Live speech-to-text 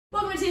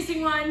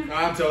Tasting Wine.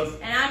 I'm Toast.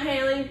 And I'm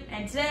Haley.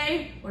 And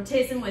today we're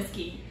tasting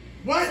whiskey.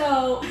 What?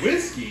 So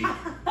Whiskey?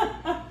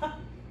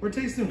 We're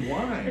tasting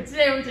wine.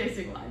 Today we're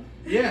tasting wine.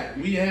 Yeah,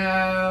 we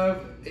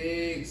have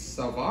a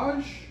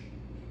Sauvage.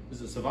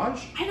 Is it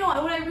Sauvage? I know,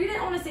 when I read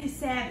it, I want to say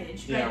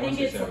Savage, but Yeah, I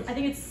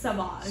think it's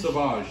Sauvage.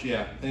 Sauvage,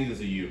 yeah. I think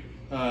it's a U.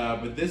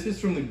 But this is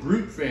from the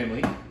Gruet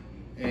family,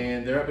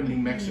 and they're up in New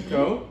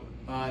Mexico.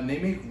 And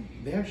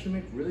they actually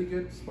make really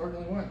good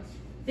sparkling wines.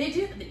 They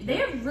do. They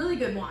have really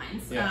good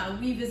wines. Yeah.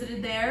 We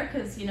visited there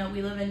because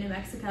we live in New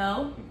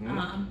Mexico.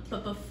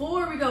 But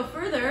before we go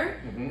further,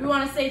 we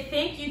want to say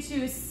thank you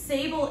to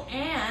Sable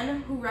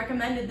Ann, who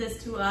recommended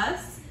this to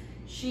us.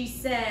 She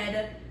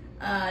said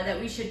that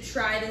we should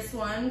try this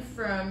one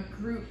from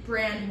Gruet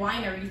brand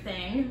winery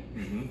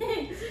thing.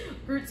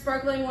 Gruet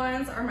sparkling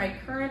wines are my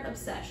current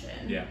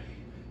obsession. Yeah.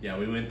 Yeah,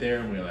 we went there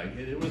and we were like,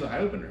 it was an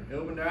eye-opener. It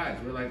opened our eyes.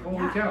 We were like,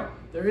 holy cow,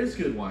 there is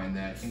good wine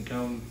that can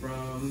come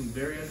from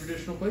very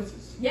untraditional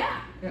places. Yeah,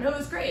 no, it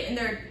was great. And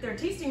their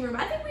tasting room,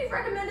 I think we've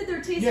recommended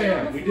their tasting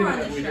room before on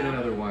this show. We did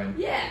another wine.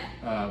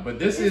 Yeah. But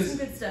this is,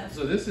 some good stuff.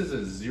 So this is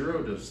a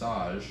zero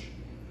dosage,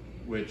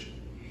 which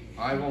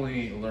I've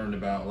only learned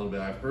about a little bit.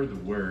 I've heard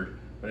the word,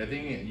 but I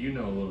think you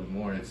know a little bit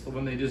more. It's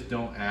when they just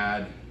don't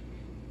add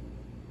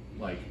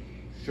like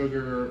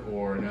sugar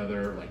or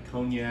another like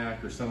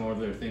cognac or some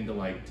other thing to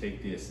like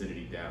take the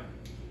acidity down.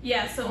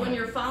 Yeah, so when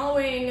you're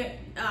following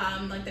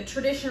like the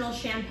traditional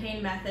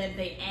champagne method,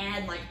 they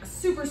add like a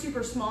super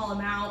small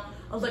amount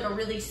of like a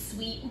really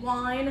sweet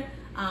wine,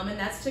 and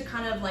that's to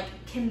kind of like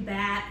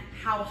combat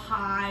how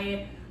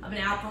high of an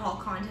alcohol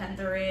content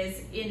there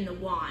is in the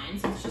wine.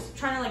 So it's just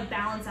trying to like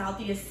balance out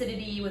the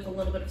acidity with a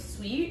little bit of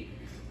sweet.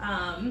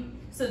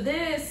 So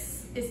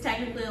this is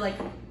technically like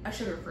a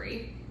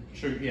sugar-free.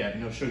 Sugar, yeah,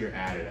 no sugar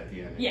added at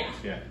the end. Yeah.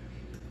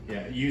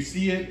 Yeah. You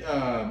see it.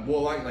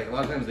 Well, like a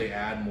lot of times they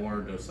add more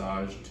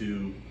dosage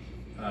to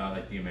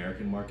like the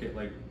American market,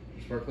 like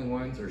sparkling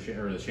wines or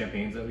the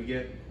champagnes that we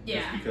get. Yeah.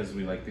 Just because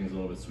we like things a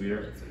little bit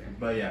sweeter.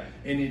 But yeah,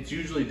 and it's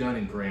usually done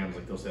in grams.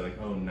 Like they'll say like,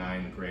 oh,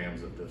 9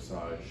 grams of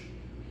dosage,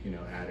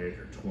 added,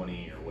 or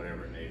 20 or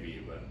whatever it may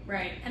be. But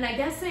right, and I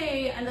guess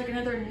like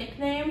another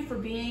nickname for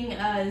being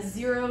a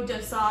zero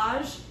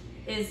dosage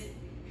is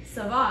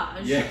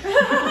Sauvage. Yeah.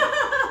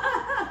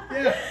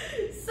 Yeah.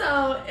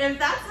 So if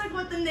that's like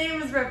what the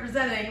name is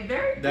representing,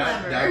 very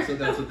clever.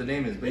 That's what the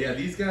name is. But yeah,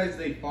 these guys,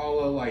 they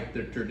follow like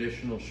the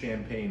traditional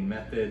champagne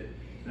method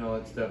and all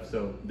that stuff.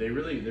 So they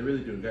really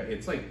do.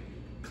 It's like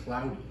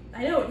cloudy.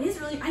 I know, it is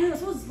really. I know,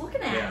 that's what I was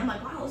looking at. Yeah. I'm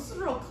like, wow, this is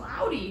real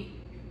cloudy.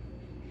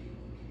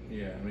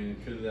 Yeah, I mean,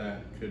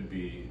 that could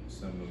be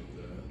some of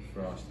the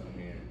frost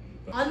on here.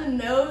 But on the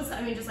nose,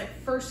 I mean, just like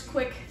first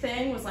quick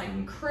thing was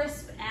like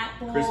crisp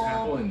apple. Crisp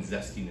apple and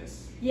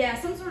zestiness. Yeah,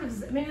 some sort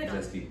of maybe like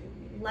zesty.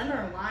 Lemon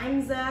or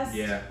lime zest.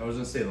 Yeah, I was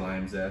gonna say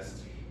lime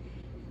zest.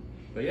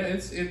 But yeah,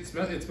 it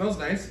smells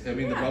nice. I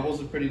mean, the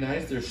bubbles are pretty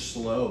nice. They're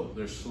slow.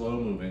 They're slow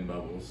moving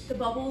bubbles. The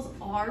bubbles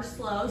are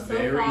slow. So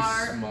Very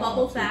far, small,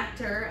 bubble too.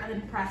 factor I'm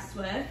impressed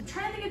with. I'm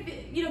trying to think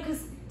of,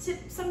 because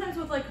sometimes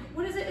with like,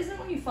 what is it? Isn't it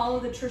when you follow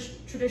the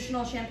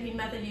traditional champagne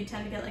method, you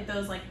tend to get like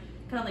those like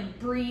kind of like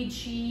brie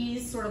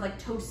cheese, sort of like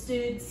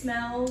toasted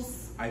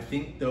smells? I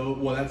think though,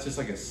 well, that's just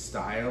like a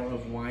style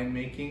of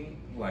winemaking,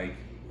 like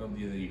that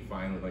you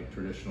find with like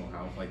traditional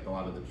house, like a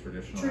lot of the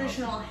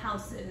traditional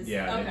houses.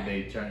 Yeah,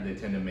 okay. they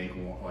tend to make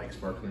like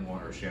sparkling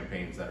water or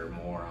champagnes that are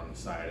more on the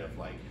side of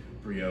like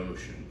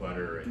brioche and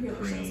butter and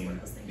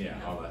cream. Yeah,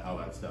 all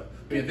that stuff.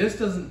 But yeah, this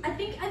doesn't. I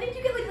think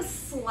you get like a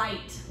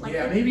slight, like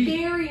maybe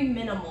very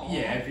minimal.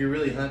 Yeah, if you're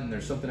really hunting,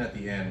 there's something at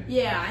the end.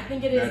 Yeah, I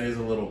think it is. That is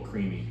a little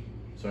creamy.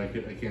 So I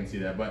can't see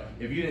that. But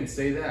if you didn't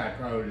say that, I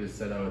probably would have just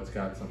said, oh, it's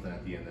got something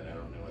at the end that I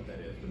don't know what that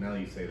is. But now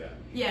that you say that.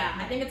 Yeah,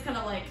 I think it's kind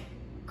of like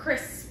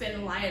crisp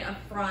and light up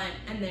front,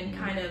 and then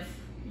kind of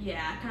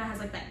has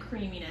like that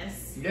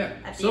creaminess. Yeah.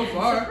 At the So end.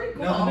 far, So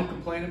cool. nothing to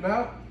complain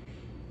about.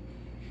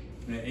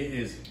 Man, it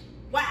is.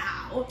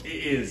 Wow. It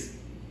is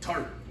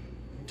tart.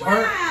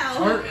 Wow.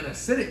 Tart and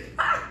acidic,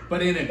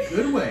 but in a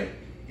good way,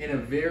 in a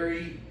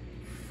very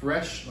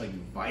fresh, like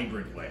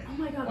vibrant way. Oh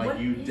my god, like what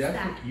is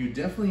that? You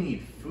definitely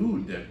need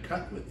food to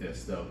cut with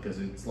this though, because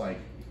it's like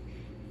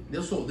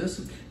this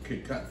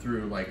could cut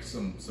through like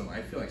some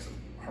I feel like some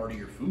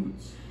heartier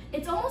foods.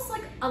 It's almost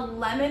like a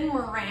lemon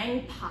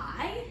meringue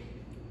pie,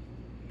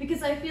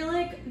 because I feel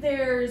like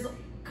there's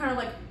kind of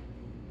like,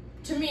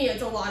 to me,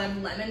 it's a lot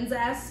of lemon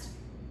zest,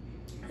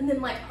 and then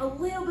like a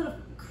little bit of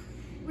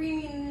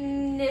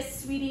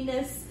creaminess,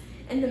 sweetiness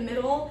in the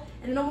middle,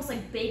 and then almost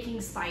like baking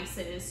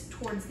spices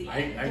towards the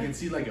end. I can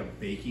see like a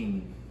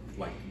baking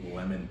like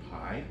lemon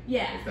pie.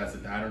 Yeah. If that's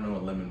I don't know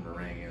what lemon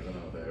meringue is. I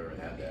don't know if I ever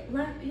had that.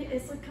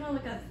 It's like kind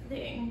of like a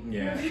thing.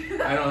 Yeah.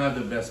 I don't have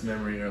the best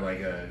memory or like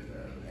a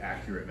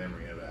accurate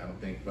memory of it, I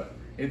don't think, but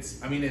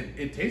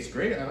it tastes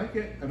great. I like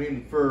it. I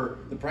mean, for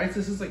the price,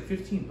 this is like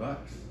 $15. $15?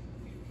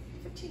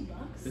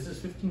 This is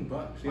 $15,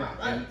 yeah.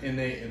 Wow. And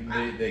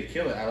they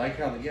kill it. I like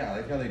how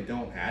they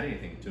don't add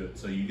anything to it,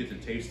 so you get to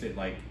taste it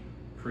like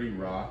pretty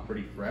raw,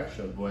 pretty fresh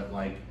of what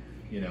like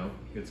you know,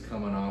 it's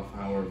coming off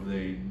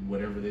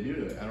whatever they do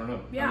to it. I don't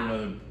know. Yeah. I don't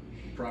know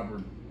the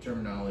proper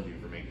terminology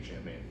for making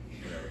champagne.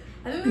 Whatever.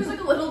 I think there's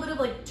like a little bit of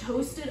like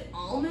toasted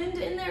almond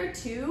in there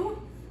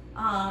too.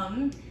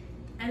 And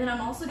then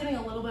I'm also getting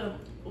a little bit of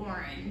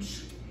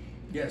orange.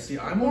 Yeah, see,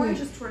 Orange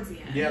is towards the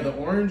end. Yeah, the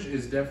orange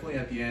is definitely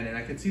at the end, and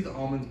I can see the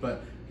almonds,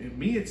 but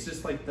me, it's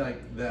just like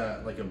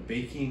a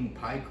baking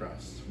pie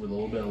crust with a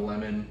little bit of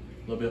lemon,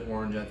 a little bit of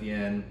orange at the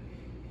end,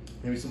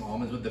 maybe some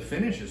almonds. But the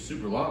finish is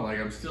super long. Like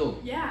I'm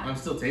still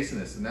tasting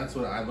this, and that's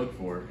what I look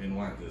for in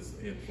wine. Is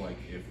if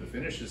the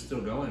finish is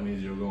still going, it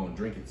means you're going to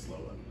drink it slower.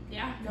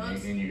 Yeah, no,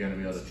 and you're gonna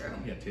be able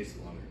to taste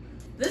it longer.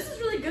 This is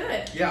really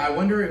good. Yeah, I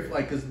wonder if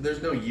because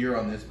there's no year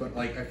on this, but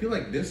like I feel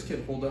like this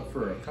could hold up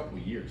for a couple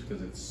of years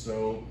because it's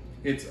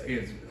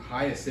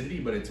high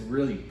acidity, but it's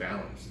really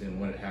balanced in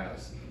what it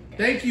has.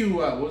 Thank you.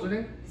 What was her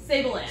name?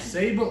 Sable Ann.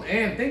 Sable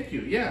Ann. Thank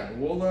you. Yeah,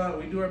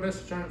 we do our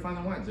best to try and find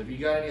the wines. If you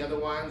got any other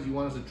wines you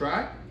want us to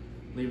try,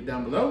 leave it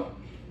down below.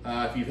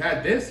 If you've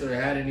had this or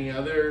had any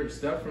other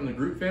stuff from the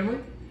Gruet family,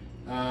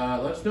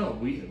 let us know.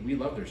 We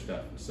love their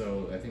stuff,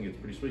 so I think it's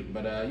pretty sweet.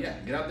 But yeah,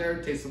 get out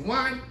there, taste some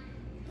wine.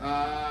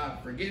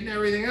 Forgetting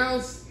everything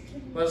else,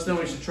 let us know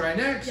what we should try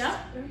next. Yep.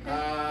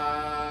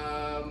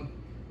 Okay.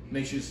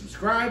 Make sure you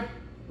subscribe.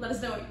 Let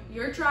us know what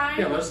you're trying.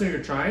 Yeah, let us know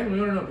you're trying. We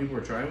want to know what people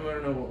are trying. We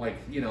want to know what, like,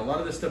 you know, a lot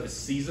of this stuff is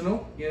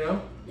seasonal, you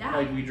know? Yeah.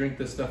 Like, we drink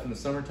this stuff in the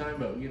summertime,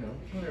 but, you know,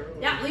 whatever.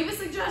 Yeah, leave us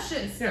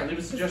suggestions. Yeah, leave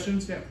us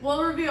suggestions. Yeah.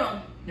 We'll review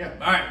them. Yeah.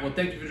 All right. Well,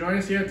 thank you for joining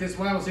us here at Taste of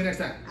Wine. We'll see you next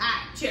time. All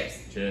right, cheers.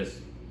 Cheers.